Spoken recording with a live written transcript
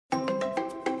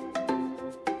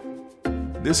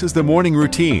This is the Morning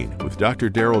Routine with Dr.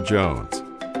 Daryl Jones.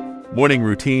 Morning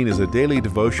Routine is a daily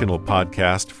devotional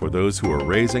podcast for those who are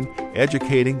raising,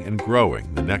 educating, and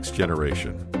growing the next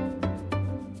generation.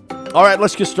 All right,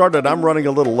 let's get started. I'm running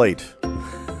a little late.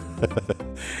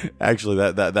 Actually,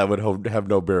 that would have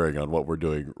no bearing on what we're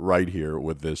doing right here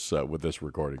with this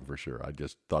recording for sure. I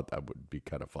just thought that would be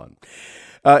kind of fun.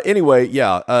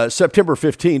 September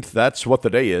 15th, that's what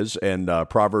the day is, and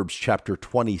Proverbs chapter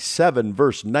 27,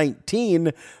 verse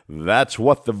 19, that's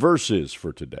what the verse is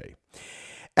for today.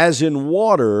 As in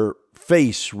water,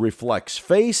 face reflects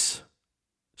face,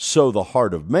 so the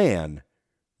heart of man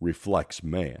reflects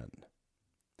man.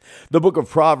 The book of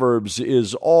Proverbs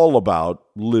is all about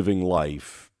living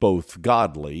life, both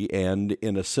godly and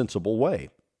in a sensible way.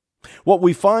 What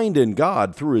we find in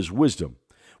God through His wisdom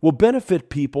will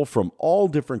benefit people from all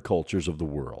different cultures of the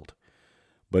world.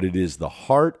 But it is the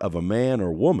heart of a man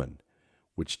or woman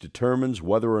which determines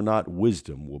whether or not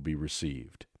wisdom will be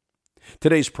received.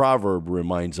 Today's proverb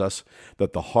reminds us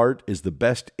that the heart is the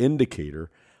best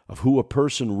indicator of who a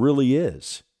person really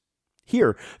is.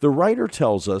 Here, the writer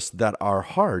tells us that our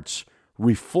hearts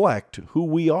reflect who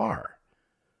we are.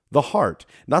 The heart,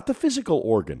 not the physical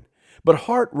organ, but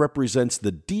heart represents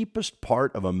the deepest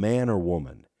part of a man or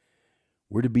woman.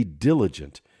 We're to be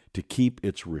diligent to keep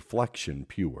its reflection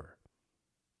pure.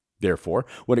 Therefore,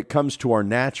 when it comes to our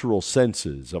natural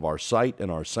senses of our sight and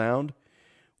our sound,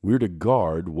 we're to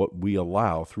guard what we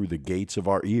allow through the gates of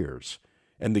our ears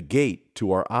and the gate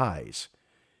to our eyes,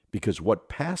 because what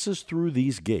passes through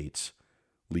these gates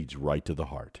leads right to the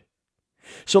heart.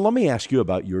 So let me ask you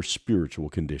about your spiritual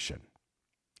condition.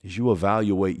 As you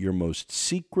evaluate your most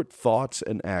secret thoughts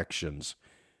and actions,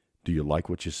 do you like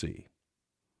what you see?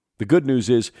 The good news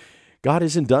is, God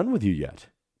isn't done with you yet.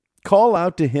 Call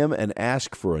out to Him and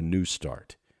ask for a new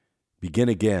start. Begin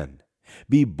again.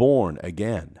 Be born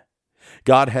again.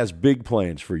 God has big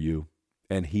plans for you,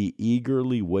 and He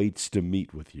eagerly waits to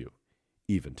meet with you,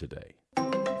 even today.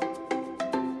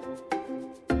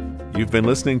 You've been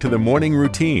listening to the Morning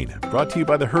Routine, brought to you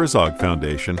by the Herzog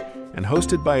Foundation and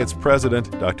hosted by its president,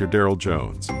 Dr. Daryl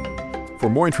Jones. For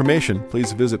more information,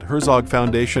 please visit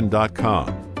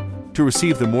herzogfoundation.com. To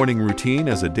receive the Morning Routine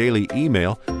as a daily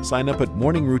email, sign up at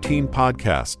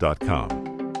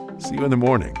morningroutinepodcast.com. See you in the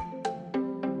morning.